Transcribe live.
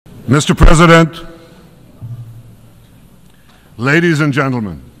Mr. President, ladies and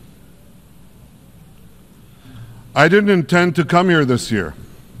gentlemen, I didn't intend to come here this year.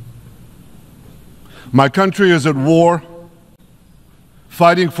 My country is at war,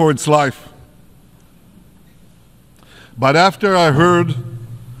 fighting for its life. But after I heard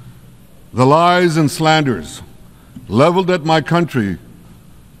the lies and slanders leveled at my country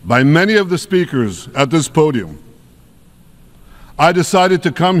by many of the speakers at this podium, I decided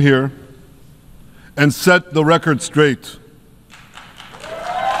to come here and set the record straight.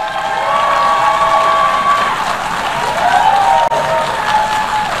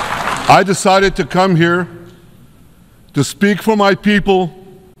 I decided to come here to speak for my people,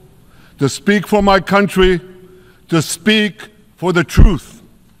 to speak for my country, to speak for the truth.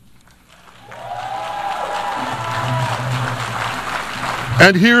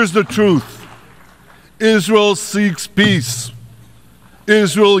 And here's the truth. Israel seeks peace.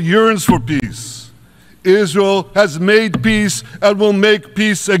 Israel yearns for peace. Israel has made peace and will make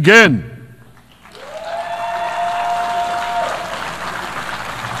peace again.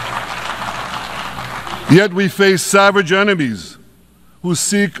 Yet we face savage enemies who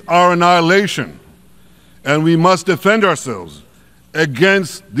seek our annihilation, and we must defend ourselves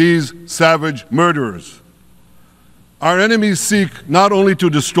against these savage murderers. Our enemies seek not only to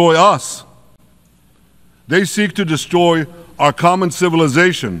destroy us, they seek to destroy our common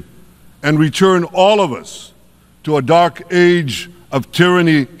civilization and return all of us to a dark age of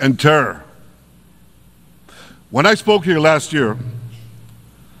tyranny and terror. When I spoke here last year,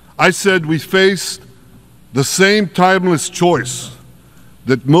 I said we faced the same timeless choice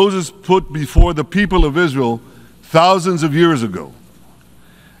that Moses put before the people of Israel thousands of years ago.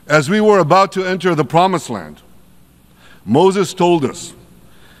 As we were about to enter the Promised Land, Moses told us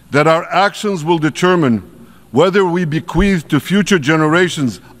that our actions will determine whether we bequeath to future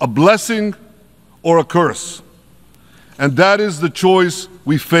generations a blessing or a curse. And that is the choice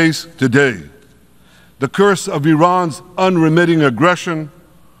we face today. The curse of Iran's unremitting aggression,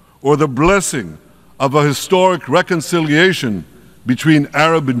 or the blessing of a historic reconciliation between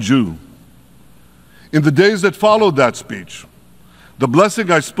Arab and Jew. In the days that followed that speech, the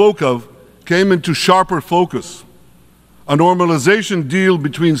blessing I spoke of came into sharper focus. A normalization deal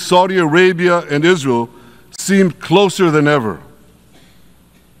between Saudi Arabia and Israel seemed closer than ever.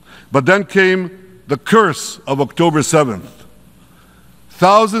 But then came the curse of October 7th.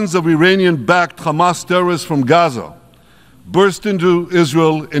 Thousands of Iranian-backed Hamas terrorists from Gaza burst into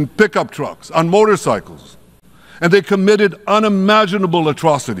Israel in pickup trucks, on motorcycles, and they committed unimaginable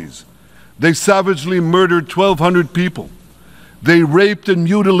atrocities. They savagely murdered 1,200 people. They raped and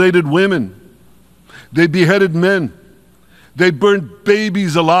mutilated women. They beheaded men. They burned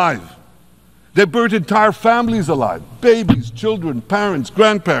babies alive. They burnt entire families alive, babies, children, parents,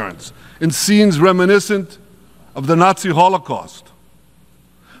 grandparents, in scenes reminiscent of the Nazi Holocaust.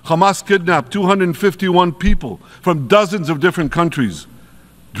 Hamas kidnapped 251 people from dozens of different countries,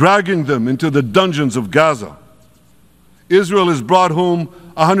 dragging them into the dungeons of Gaza. Israel has brought home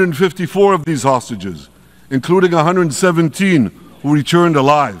 154 of these hostages, including 117 who returned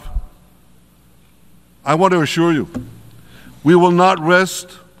alive. I want to assure you, we will not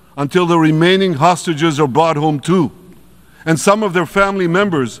rest until the remaining hostages are brought home too. And some of their family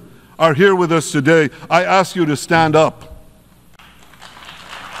members are here with us today. I ask you to stand up.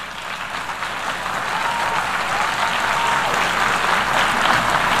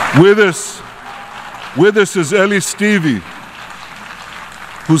 With us is Eli Stevie,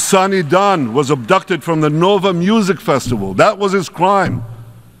 whose son Idan was abducted from the Nova Music Festival. That was his crime.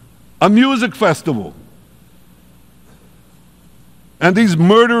 A music festival. And these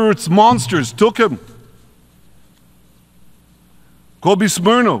murderous monsters took him. Kobe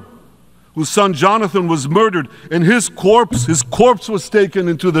Smirno, whose son Jonathan was murdered, and his corpse was taken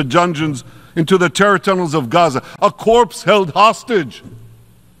into the dungeons, into the terror tunnels of Gaza. A corpse held hostage.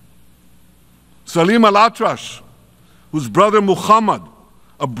 Salim al-Atrash, whose brother Muhammad,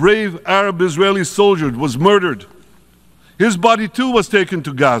 a brave Arab-Israeli soldier, was murdered. His body too was taken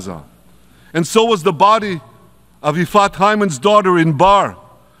to Gaza. And so was the body of Ifat Hyman's daughter Inbar,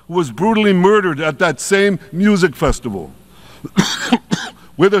 who was brutally murdered at that same music festival.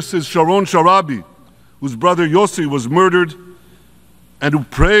 With us is Sharon Sharabi, whose brother Yossi was murdered, and who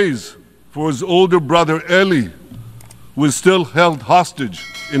prays for his older brother Eli, who is still held hostage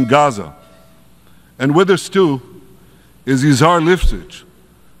in Gaza. And with us too is Izhar Lifsich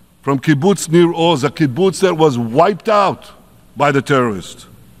from Kibbutz Nir Oz, a kibbutz that was wiped out by the terrorists.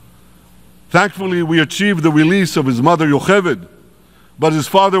 Thankfully, we achieved the release of his mother Yocheved, but his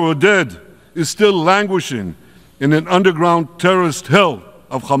father Oded is still languishing in an underground terrorist hell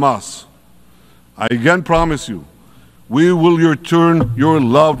of Hamas. I again promise you, we will return your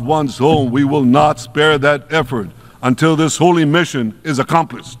loved ones home. We will not spare that effort until this holy mission is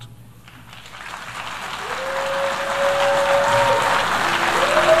accomplished.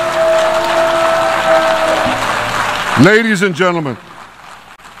 Ladies and gentlemen,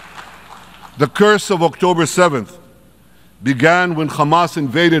 the curse of October 7th began when Hamas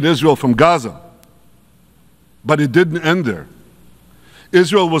invaded Israel from Gaza. But it didn't end there.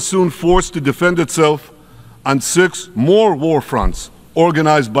 Israel was soon forced to defend itself on 6 more war fronts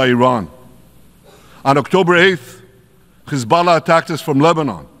organized by Iran. On October 8th, Hezbollah attacked us from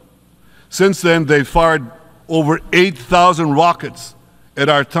Lebanon. Since then, they fired over 8,000 rockets at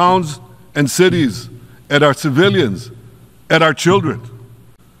our towns and cities, at our civilians, at our children.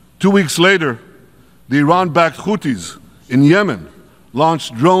 2 weeks later, the Iran-backed Houthis in Yemen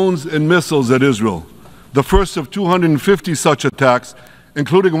launched drones and missiles at Israel, the first of 250 such attacks,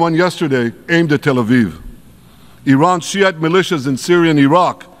 including one yesterday aimed at Tel Aviv. Iran's Shiite militias in Syria and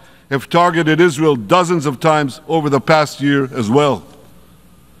Iraq have targeted Israel dozens of times over the past year as well.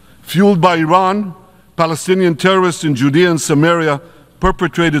 Fueled by Iran, Palestinian terrorists in Judea and Samaria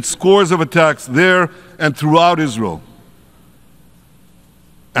perpetrated scores of attacks there and throughout Israel.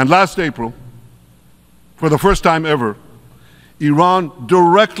 And last April, for the first time ever, Iran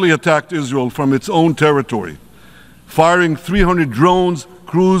directly attacked Israel from its own territory, firing 300 drones,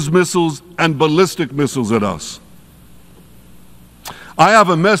 cruise missiles, and ballistic missiles at us. I have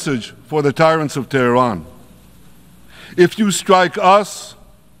a message for the tyrants of Tehran. If you strike us,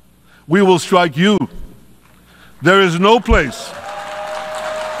 we will strike you. There is no place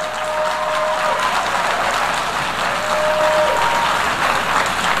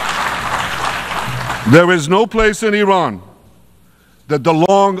in Iran that the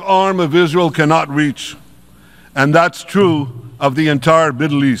long arm of Israel cannot reach. And that's true of the entire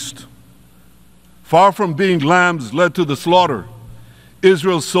Middle East. Far from being lambs led to the slaughter,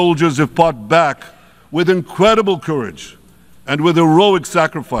 Israel's soldiers have fought back with incredible courage and with heroic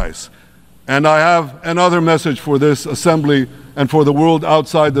sacrifice. And I have another message for this assembly and for the world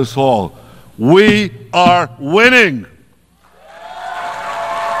outside this hall. We are winning.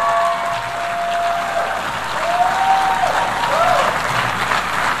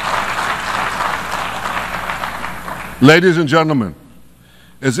 Ladies and gentlemen,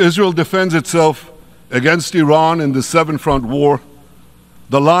 as Israel defends itself against Iran in the seven-front war,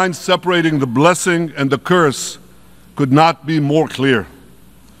 the line separating the blessing and the curse could not be more clear.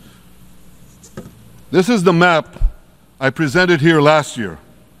 This is the map I presented here last year.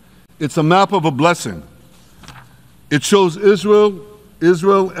 It's a map of a blessing. It shows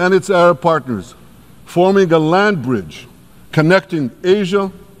Israel and its Arab partners forming a land bridge connecting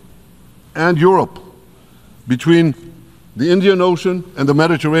Asia and Europe between the Indian Ocean and the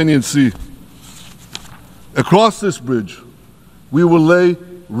Mediterranean Sea. Across this bridge, we will lay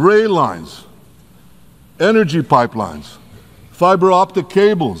rail lines, energy pipelines, fiber optic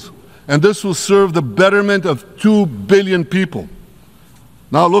cables, and this will serve the betterment of 2 billion people.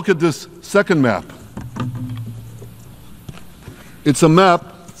 Now look at this second map. It's a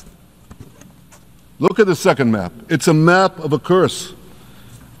map. Look at the second map. It's a map of a curse.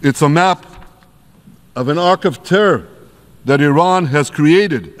 It's a map of an arc of terror that Iran has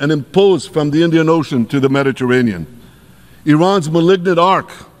created and imposed from the Indian Ocean to the Mediterranean. Iran's malignant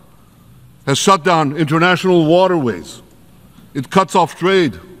arc has shut down international waterways. It cuts off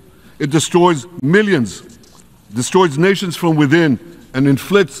trade. It destroys millions, destroys nations from within, and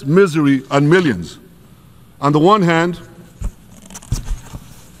inflicts misery on millions. On the one hand,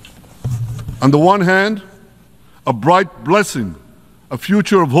 a bright blessing, a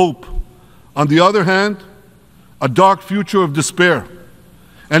future of hope. On the other hand, a dark future of despair.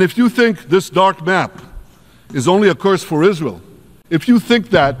 And if you think this dark map is only a curse for Israel, if you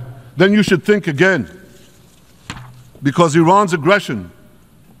think that, then you should think again. Because Iran's aggression,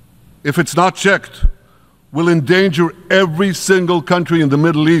 if it's not checked, will endanger every single country in the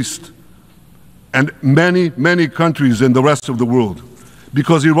Middle East and many, many countries in the rest of the world.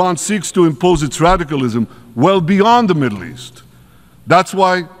 Because Iran seeks to impose its radicalism well beyond the Middle East. That's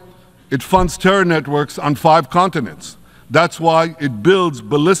why it funds terror networks on 5 continents. That's why it builds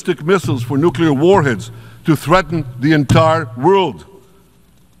ballistic missiles for nuclear warheads to threaten the entire world.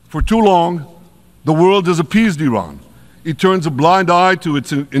 For too long, the world has appeased Iran. It turns a blind eye to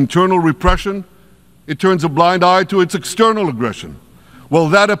its internal repression. It turns a blind eye to its external aggression. Well,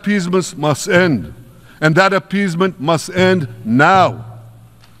 that appeasement must end. And that appeasement must end now.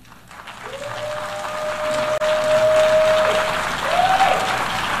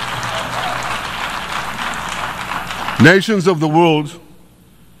 Nations of the world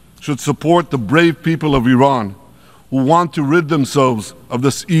should support the brave people of Iran who want to rid themselves of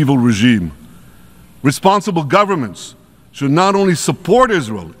this evil regime. Responsible governments should not only support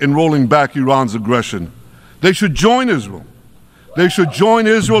Israel in rolling back Iran's aggression, they should join Israel. They should join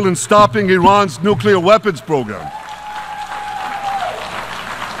Israel in stopping Iran's nuclear weapons program.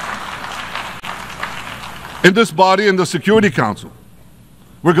 In this body, in the Security Council,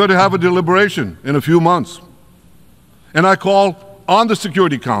 we're going to have a deliberation in a few months. And I call on the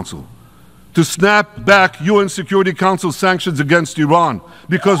Security Council to snap back UN Security Council sanctions against Iran,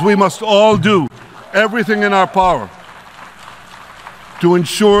 because we must all do everything in our power to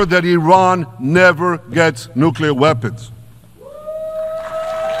ensure that Iran never gets nuclear weapons.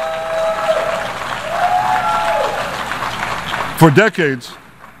 For decades,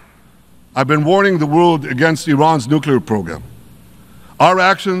 I've been warning the world against Iran's nuclear program. Our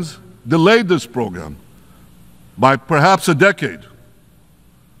actions delayed this program by perhaps a decade,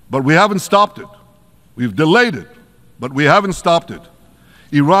 but we haven't stopped it. We've delayed it, but we haven't stopped it.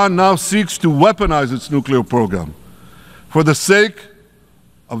 Iran now seeks to weaponize its nuclear program for the sake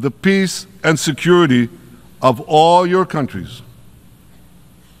of the peace and security of all your countries.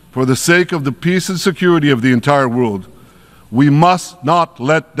 For the sake of the peace and security of the entire world, we must not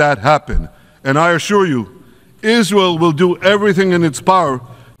let that happen. And I assure you, Israel will do everything in its power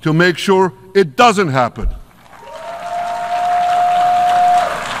to make sure it doesn't happen.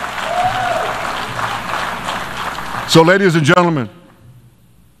 So, ladies and gentlemen,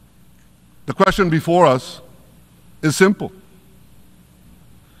 the question before us is simple.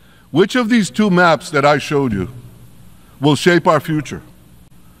 Which of these two maps that I showed you will shape our future?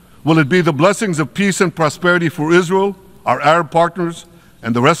 Will it be the blessings of peace and prosperity for Israel, our Arab partners,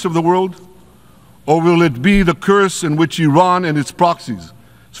 and the rest of the world? Or will it be the curse in which Iran and its proxies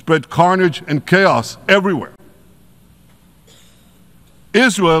spread carnage and chaos everywhere?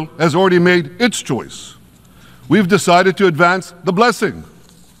 Israel has already made its choice. We've decided to advance the blessing.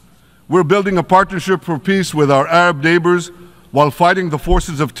 We're building a partnership for peace with our Arab neighbors while fighting the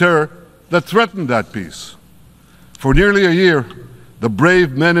forces of terror that threaten that peace. For nearly a year, the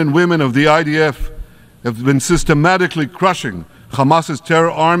brave men and women of the IDF have been systematically crushing Hamas's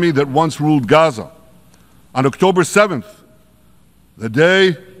terror army that once ruled Gaza. On October 7th, the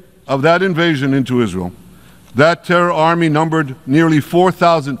day of that invasion into Israel, that terror army numbered nearly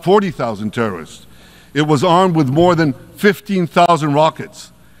 40,000 terrorists. It was armed with more than 15,000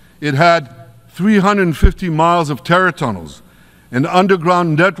 rockets. It had 350 miles of terror tunnels, an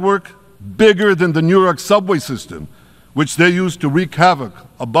underground network bigger than the New York subway system, which they used to wreak havoc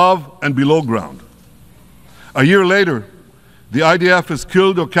above and below ground. A year later, the IDF has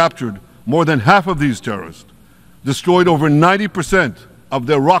killed or captured more than half of these terrorists, destroyed over 90% of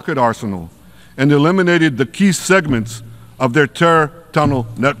their rocket arsenal, and eliminated the key segments of their terror tunnel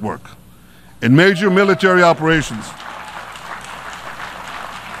network. In major military operations,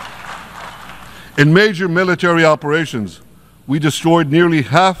 we destroyed nearly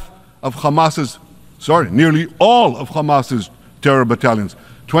all of Hamas's terror battalions,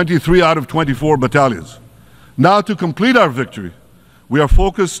 23 out of 24 battalions. Now, to complete our victory, we are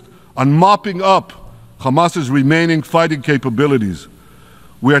focused on mopping up Hamas's remaining fighting capabilities.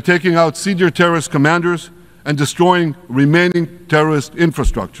 We are taking out senior terrorist commanders and destroying remaining terrorist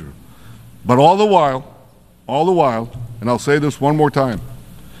infrastructure. But all the while, and I'll say this one more time,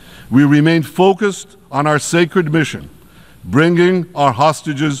 we remain focused on our sacred mission, bringing our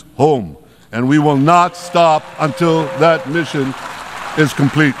hostages home, and we will not stop until that mission is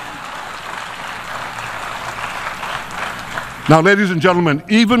complete. Now, ladies and gentlemen,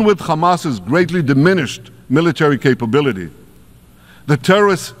 even with Hamas's greatly diminished military capability, the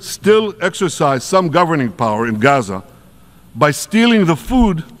terrorists still exercise some governing power in Gaza by stealing the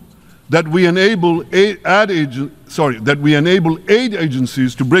food that we enable aid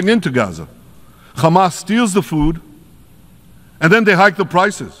agencies to bring into Gaza. Hamas steals the food, and then they hike the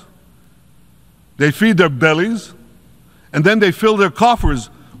prices. They feed their bellies, and then they fill their coffers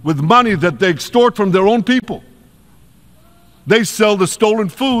with money that they extort from their own people. They sell the stolen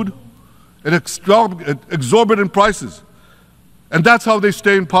food at exorbitant prices. And that's how they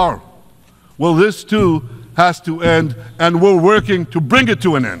stay in power. Well, this too has to end, and we're working to bring it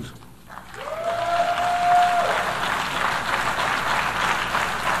to an end.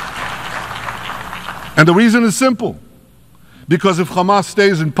 And the reason is simple. Because if Hamas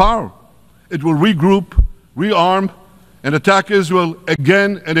stays in power, it will regroup, rearm, and attack Israel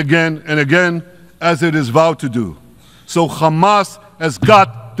again and again and again, as it is vowed to do. So Hamas has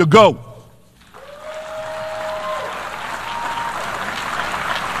got to go.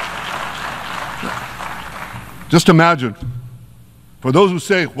 Just imagine For those who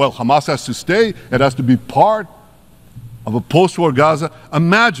say, well, Hamas has to stay, it has to be part of a post-war Gaza,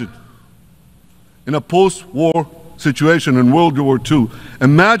 imagine in a post-war situation in World War II,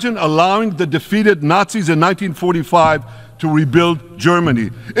 imagine allowing the defeated Nazis in 1945 to rebuild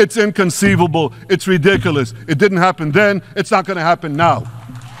Germany. It's inconceivable, it's ridiculous. It didn't happen then, it's not going to happen now.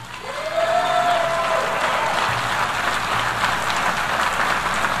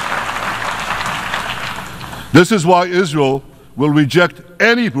 This is why Israel will reject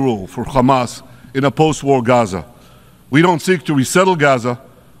any rule for Hamas in a post-war Gaza. We don't seek to resettle Gaza.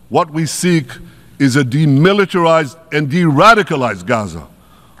 What we seek is a demilitarized and de-radicalized Gaza.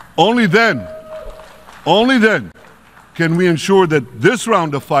 Only then can we ensure that this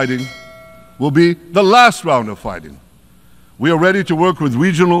round of fighting will be the last round of fighting. We are ready to work with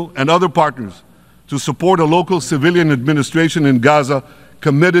regional and other partners to support a local civilian administration in Gaza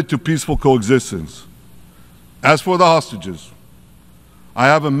committed to peaceful coexistence. As for the hostages, I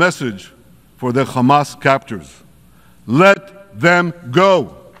have a message for the Hamas captors. Let them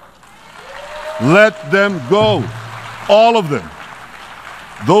go. Let them go. All of them.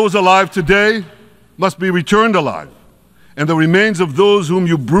 Those alive today must be returned alive, and the remains of those whom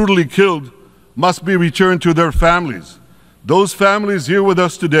you brutally killed must be returned to their families. Those families here with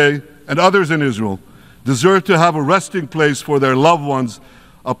us today, and others in Israel, deserve to have a resting place for their loved ones,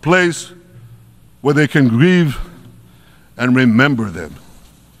 a place where they can grieve and remember them.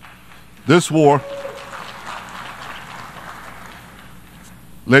 This war,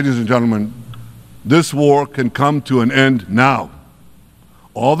 ladies and gentlemen, this war can come to an end now.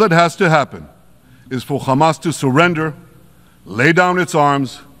 All that has to happen is for Hamas to surrender, lay down its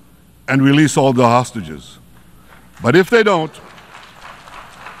arms, and release all the hostages. But if they don't,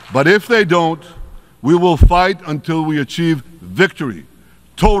 we will fight until we achieve victory,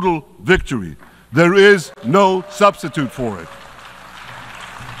 total victory. There is no substitute for it.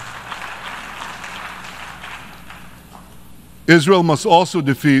 Israel must also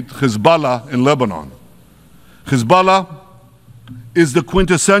defeat Hezbollah in Lebanon. Hezbollah is the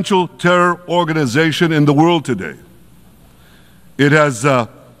quintessential terror organization in the world today. It has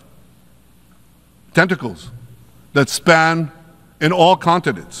tentacles that span in all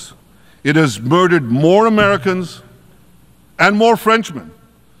continents. It has murdered more Americans and more Frenchmen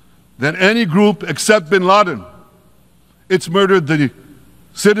than any group except bin Laden. It's murdered the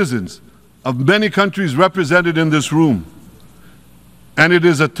citizens of many countries represented in this room. And it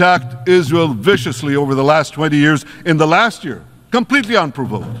has attacked Israel viciously over the last 20 years, in the last year, completely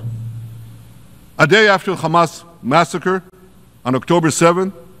unprovoked. A day after the Hamas massacre, on October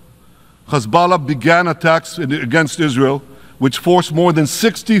 7th, Hezbollah began attacks against Israel, which forced more than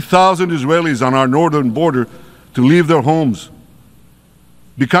 60,000 Israelis on our northern border to leave their homes,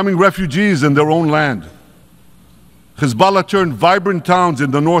 becoming refugees in their own land. Hezbollah turned vibrant towns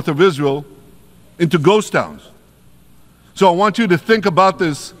in the north of Israel into ghost towns. So I want you to think about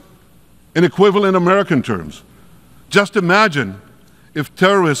this in equivalent American terms. Just imagine if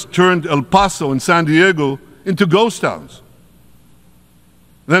terrorists turned El Paso and San Diego into ghost towns.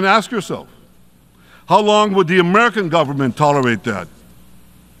 Then ask yourself, how long would the American government tolerate that?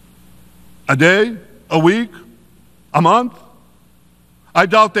 A day? A week? A month? I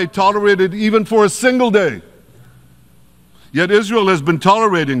doubt they tolerate it even for a single day. Yet Israel has been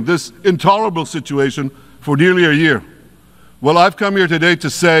tolerating this intolerable situation for nearly a year. Well, I've come here today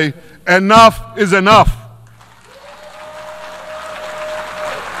to say, enough is enough.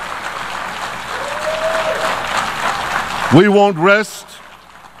 We won't rest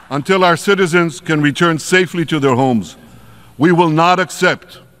until our citizens can return safely to their homes. We will not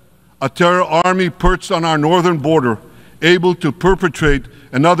accept a terror army perched on our northern border, able to perpetrate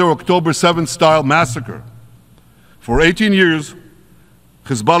another October 7th style massacre. For 18 years,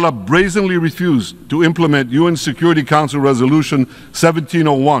 Hezbollah brazenly refused to implement UN Security Council Resolution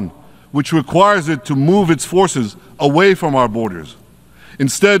 1701, which requires it to move its forces away from our borders.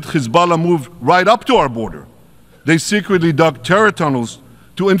 Instead, Hezbollah moved right up to our border. They secretly dug terror tunnels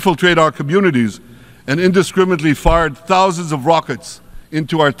to infiltrate our communities and indiscriminately fired thousands of rockets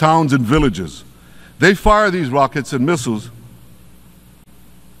into our towns and villages. They fire these rockets and missiles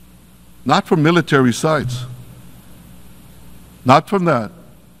not from military sites, not from that.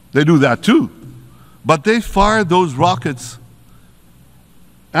 They do that too. But they fire those rockets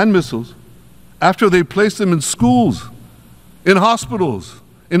and missiles after they place them in schools, in hospitals,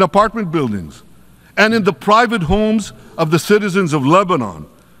 in apartment buildings, and in the private homes of the citizens of Lebanon.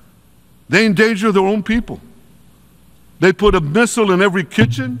 They endanger their own people. They put a missile in every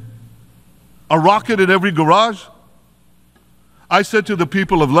kitchen, a rocket in every garage. I said to the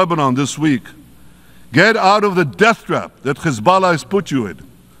people of Lebanon this week, Get out of the death trap that Hezbollah has put you in.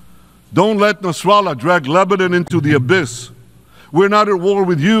 Don't let Nasrallah drag Lebanon into the abyss. We're not at war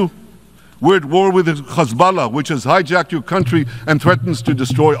with you. We're at war with Hezbollah, which has hijacked your country and threatens to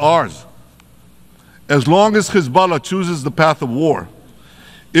destroy ours. As long as Hezbollah chooses the path of war,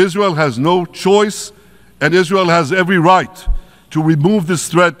 Israel has no choice, and Israel has every right to remove this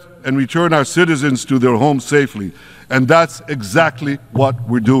threat and return our citizens to their homes safely. And that's exactly what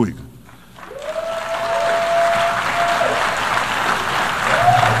we're doing.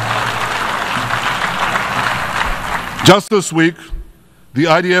 Just this week, the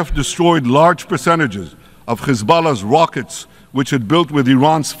IDF destroyed large percentages of Hezbollah's rockets, which had built with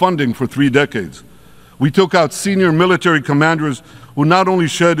Iran's funding for 3 decades. We took out senior military commanders who not only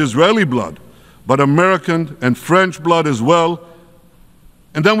shed Israeli blood, but American and French blood as well.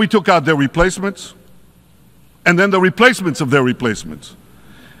 And then we took out their replacements, and then the replacements of their replacements.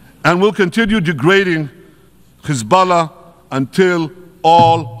 And we'll continue degrading Hezbollah until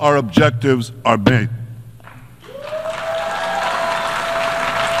all our objectives are met.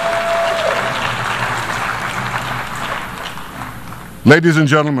 Ladies and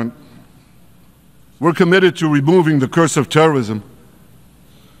gentlemen, we're committed to removing the curse of terrorism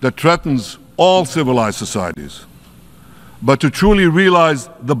that threatens all civilized societies. But to truly realize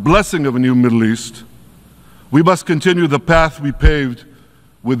the blessing of a new Middle East, we must continue the path we paved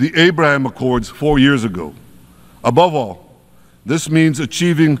with the Abraham Accords 4 years ago. Above all, this means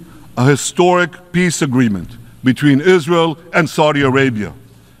achieving a historic peace agreement between Israel and Saudi Arabia.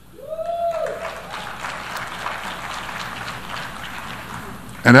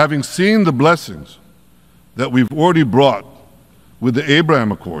 And having seen the blessings that we've already brought with the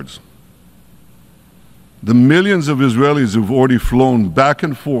Abraham Accords, the millions of Israelis who've already flown back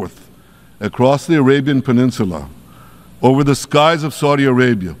and forth across the Arabian Peninsula, over the skies of Saudi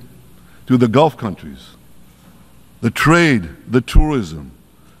Arabia, to the Gulf countries, the trade, the tourism,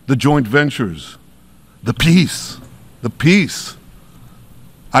 the joint ventures, the peace,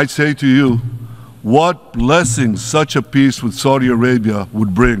 I'd say to you, what blessings such a peace with Saudi Arabia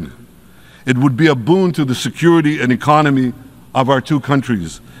would bring. It would be a boon to the security and economy of our 2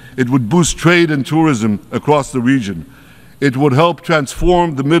 countries. It would boost trade and tourism across the region. It would help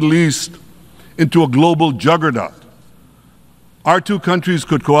transform the Middle East into a global juggernaut. Our 2 countries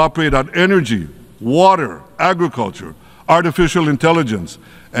could cooperate on energy, water, agriculture, artificial intelligence,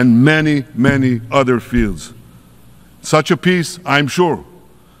 and many, many other fields. Such a peace, I'm sure,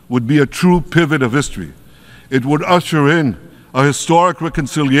 would be a true pivot of history. It would usher in a historic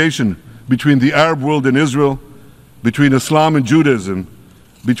reconciliation between the Arab world and Israel, between Islam and Judaism,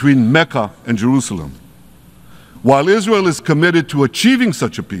 between Mecca and Jerusalem. While Israel is committed to achieving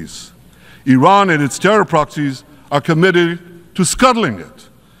such a peace, Iran and its terror proxies are committed to scuttling it.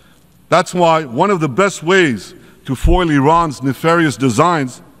 That's why one of the best ways to foil Iran's nefarious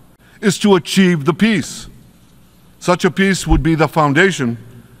designs is to achieve the peace. Such a peace would be the foundation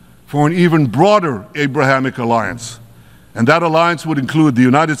for an even broader Abrahamic alliance. And that alliance would include the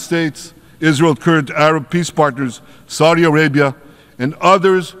United States, Israel's current Arab peace partners, Saudi Arabia, and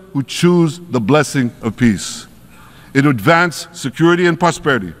others who choose the blessing of peace. It would advance security and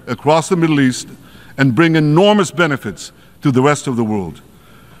prosperity across the Middle East and bring enormous benefits to the rest of the world.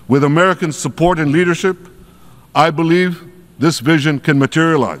 With American support and leadership, I believe this vision can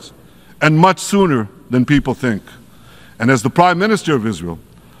materialize, and much sooner than people think. And as the Prime Minister of Israel,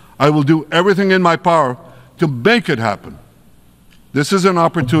 I will do everything in my power to make it happen. This is an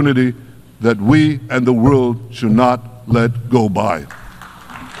opportunity that we and the world should not let go by.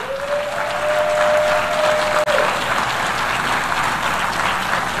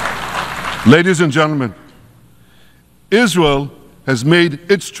 Ladies and gentlemen, Israel has made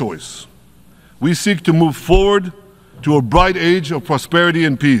its choice. We seek to move forward to a bright age of prosperity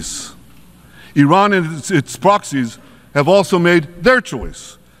and peace. Iran and its proxies have also made their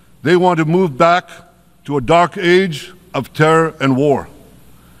choice. They want to move back to a dark age of terror and war.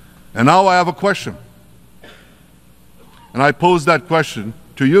 And now I have a question. And I pose that question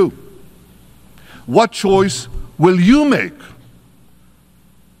to you. What choice will you make?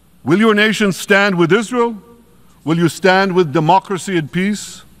 Will your nation stand with Israel? Will you stand with democracy and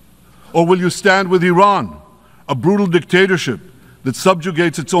peace? Or will you stand with Iran, a brutal dictatorship that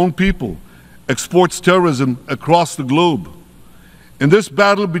subjugates its own people, exports terrorism across the globe? In this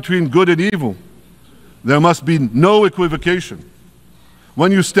battle between good and evil, there must be no equivocation.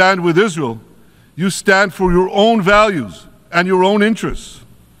 When you stand with Israel, you stand for your own values and your own interests.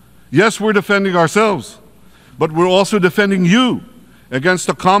 Yes, we're defending ourselves, but we're also defending you against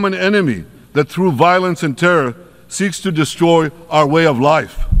a common enemy that through violence and terror seeks to destroy our way of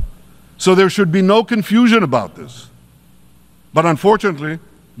life. So there should be no confusion about this. But unfortunately,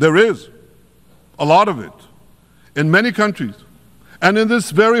 there is a lot of it in many countries and in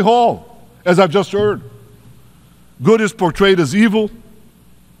this very hall, as I've just heard. Good is portrayed as evil,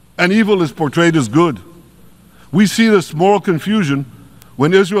 and evil is portrayed as good. We see this moral confusion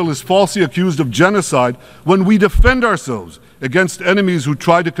when Israel is falsely accused of genocide, when we defend ourselves against enemies who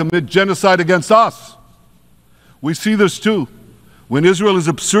try to commit genocide against us. We see this too when Israel is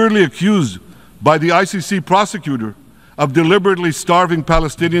absurdly accused by the ICC prosecutor of deliberately starving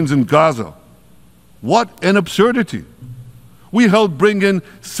Palestinians in Gaza. What an absurdity! We helped bring in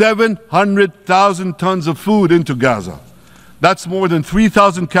 700,000 tons of food into Gaza. That's more than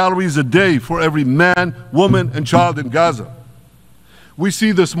 3,000 calories a day for every man, woman, and child in Gaza. We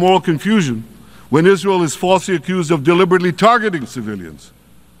see this moral confusion when Israel is falsely accused of deliberately targeting civilians.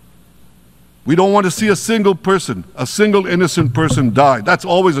 We don't want to see a single person, a single innocent person die. That's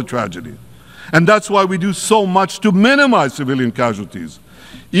always a tragedy. And that's why we do so much to minimize civilian casualties,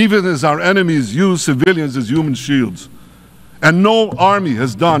 even as our enemies use civilians as human shields. And no army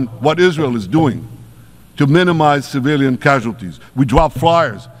has done what Israel is doing to minimize civilian casualties. We drop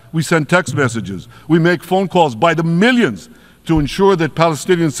flyers, we send text messages, we make phone calls by the millions to ensure that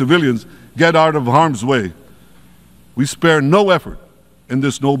Palestinian civilians get out of harm's way. We spare no effort in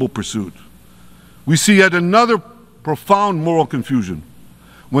this noble pursuit. We see yet another profound moral confusion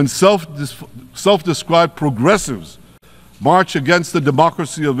when self-described progressives march against the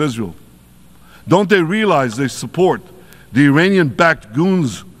democracy of Israel. Don't they realize they support the Iranian-backed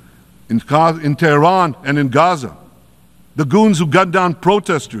goons in Tehran and in Gaza, the goons who gun down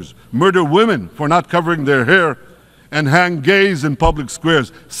protesters, murder women for not covering their hair, and hang gays in public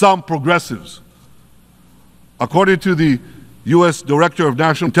squares, some progressives? According to the US Director of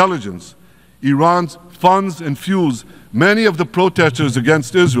National Intelligence, Iran funds and fuels many of the protesters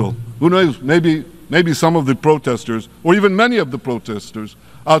against Israel. Who knows, maybe some of the protesters, or even many of the protesters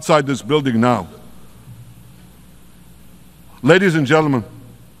outside this building now. Ladies and gentlemen,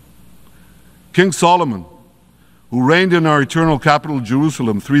 King Solomon, who reigned in our eternal capital,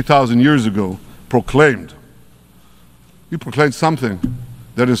 Jerusalem, 3,000 years ago, proclaimed something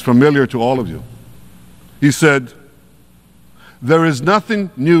that is familiar to all of you. He said, "There is nothing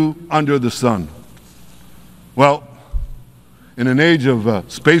new under the sun." Well, in an age of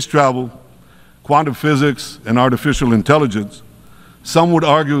space travel, quantum physics, and artificial intelligence, some would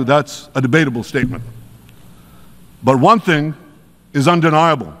argue that's a debatable statement. But one thing is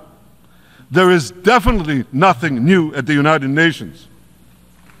undeniable. There is definitely nothing new at the United Nations.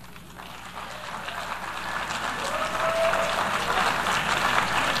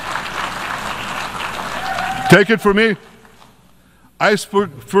 Take it from me. I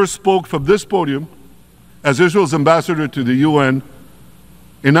first spoke from this podium as Israel's ambassador to the UN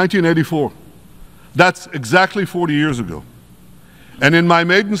in 1984. That's exactly 40 years ago. And in my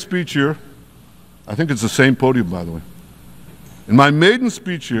maiden speech here, I think it's the same podium, by the way. In my maiden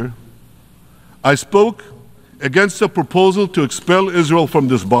speech here, I spoke against a proposal to expel Israel from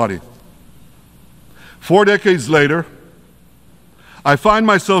this body. 4 decades later, I find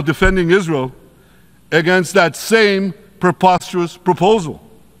myself defending Israel against that same preposterous proposal.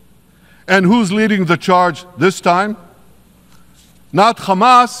 And who's leading the charge this time? Not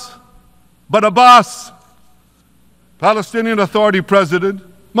Hamas, but Abbas, Palestinian Authority President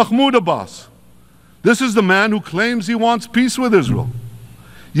Mahmoud Abbas. This is the man who claims he wants peace with Israel.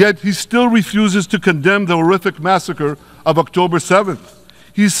 Yet he still refuses to condemn the horrific massacre of October 7th.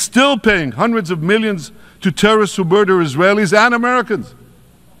 He's still paying hundreds of millions to terrorists who murder Israelis and Americans.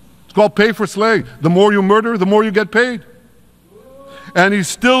 It's called pay for slay. The more you murder, the more you get paid. And he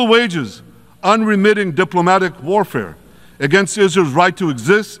still wages unremitting diplomatic warfare against Israel's right to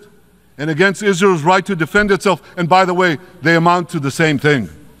exist and against Israel's right to defend itself. And by the way, they amount to the same thing.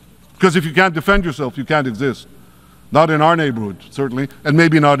 Because if you can't defend yourself, you can't exist. Not in our neighborhood, certainly, and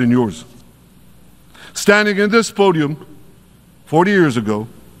maybe not in yours. Standing in this podium 40 years ago,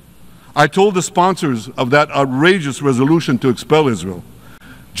 I told the sponsors of that outrageous resolution to expel Israel,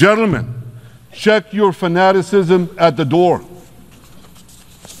 "Gentlemen, check your fanaticism at the door."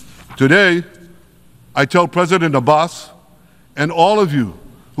 Today, I tell President Abbas and all of you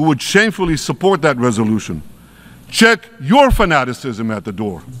who would shamefully support that resolution, check your fanaticism at the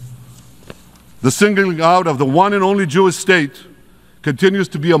door. The singling out of the one and only Jewish state continues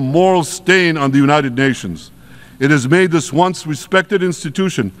to be a moral stain on the United Nations. It has made this once respected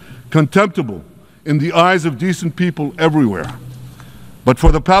institution contemptible in the eyes of decent people everywhere. But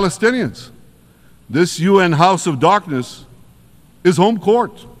for the Palestinians, this UN House of Darkness is home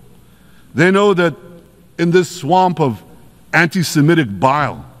court. They know that in this swamp of anti-Semitic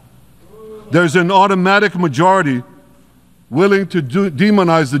bile, there's an automatic majority willing to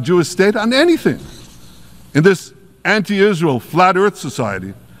demonize the Jewish state on anything. In this anti-Israel flat earth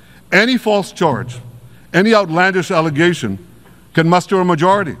society, any false charge, any outlandish allegation can muster a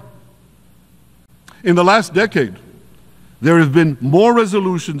majority. In the last decade, there have been more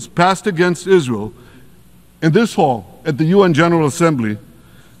resolutions passed against Israel in this hall at the UN General Assembly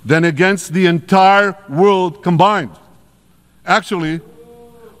than against the entire world combined. Actually,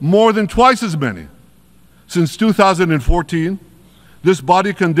 more than twice as many. Since 2014, this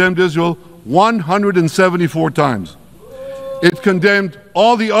body condemned Israel 174 times. It condemned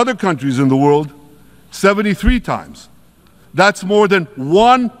all the other countries in the world 73 times. That's more than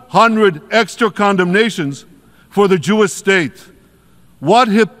 100 extra condemnations for the Jewish state. What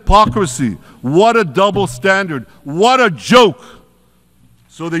hypocrisy, what a double standard, what a joke.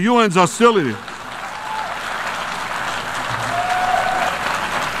 So the UN's hostility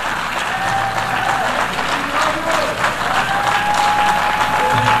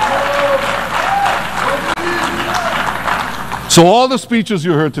So all the speeches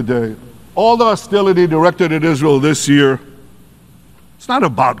you heard today, all the hostility directed at Israel this year, it's not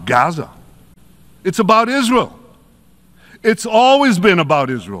about Gaza. It's about Israel. It's always been about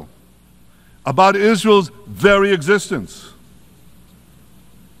Israel's very existence.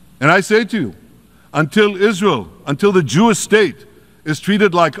 And I say to you, until the Jewish state is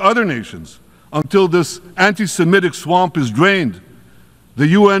treated like other nations, until this anti-Semitic swamp is drained, the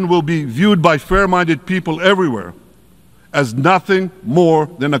UN will be viewed by fair-minded people everywhere as nothing more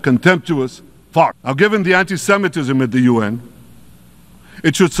than a contemptuous farce. Now, given the anti-Semitism at the UN,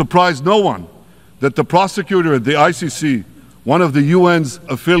 it should surprise no one that the prosecutor at the ICC, one of the UN's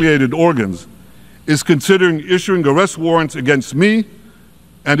affiliated organs, is considering issuing arrest warrants against me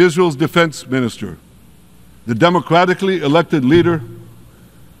and Israel's defense minister, the democratically elected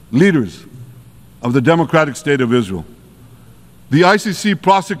leaders of the democratic state of Israel. The ICC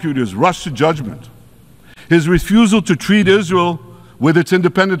prosecutors rushed to judgment. His refusal to treat Israel with its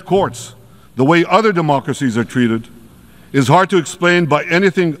independent courts the way other democracies are treated is hard to explain by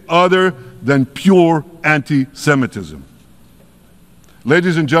anything other than pure anti-Semitism.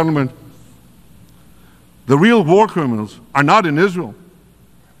 Ladies and gentlemen, the real war criminals are not in Israel.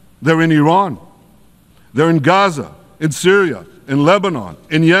 They're in Iran. They're in Gaza, in Syria, in Lebanon,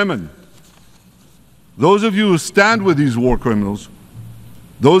 in Yemen. Those of you who stand with these war criminals,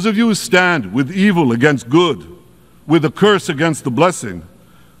 those of you who stand with evil against good, with a curse against the blessing,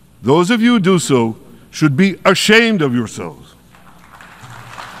 those of you who do so should be ashamed of yourselves.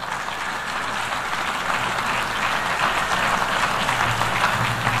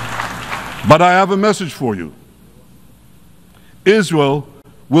 But I have a message for you. Israel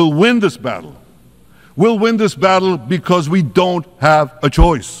will win this battle. We'll win this battle because we don't have a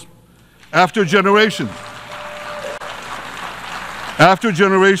choice. After generations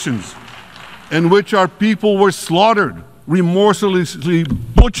in which our people were slaughtered, remorselessly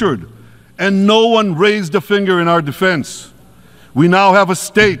butchered, and no one raised a finger in our defense, we now have a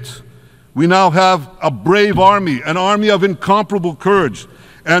state. We now have a brave army, an army of incomparable courage,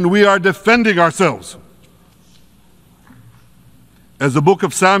 and we are defending ourselves. As the book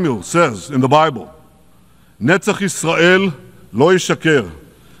of Samuel says in the Bible, Netzach Yisrael lo yishaker.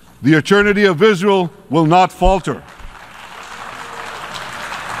 The eternity of Israel will not falter.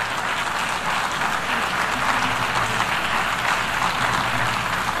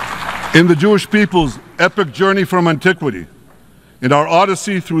 In the Jewish people's epic journey from antiquity, in our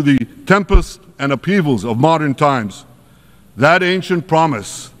odyssey through the tempests and upheavals of modern times, that ancient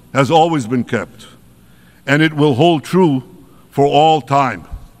promise has always been kept, and it will hold true for all time.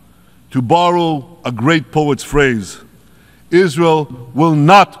 To borrow a great poet's phrase, Israel will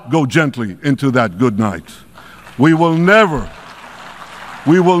not go gently into that good night. We will never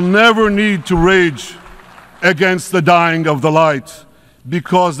need to rage against the dying of the light,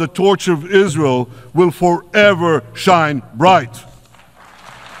 because the torch of Israel will forever shine bright.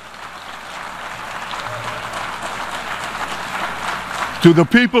 To the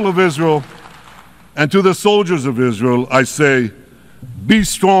people of Israel and to the soldiers of Israel, I say, be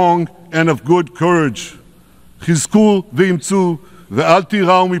strong and of good courage. חזקו ואמצו ואל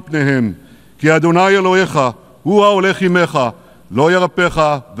תיראו מפניהם, כי אדוני אלוהיך הוא ההולך עמך, לא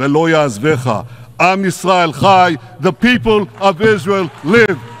ירפך ולא יעזבך. Am Yisrael Chai, the people of Israel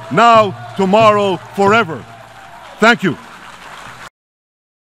live now, tomorrow, forever. Thank you.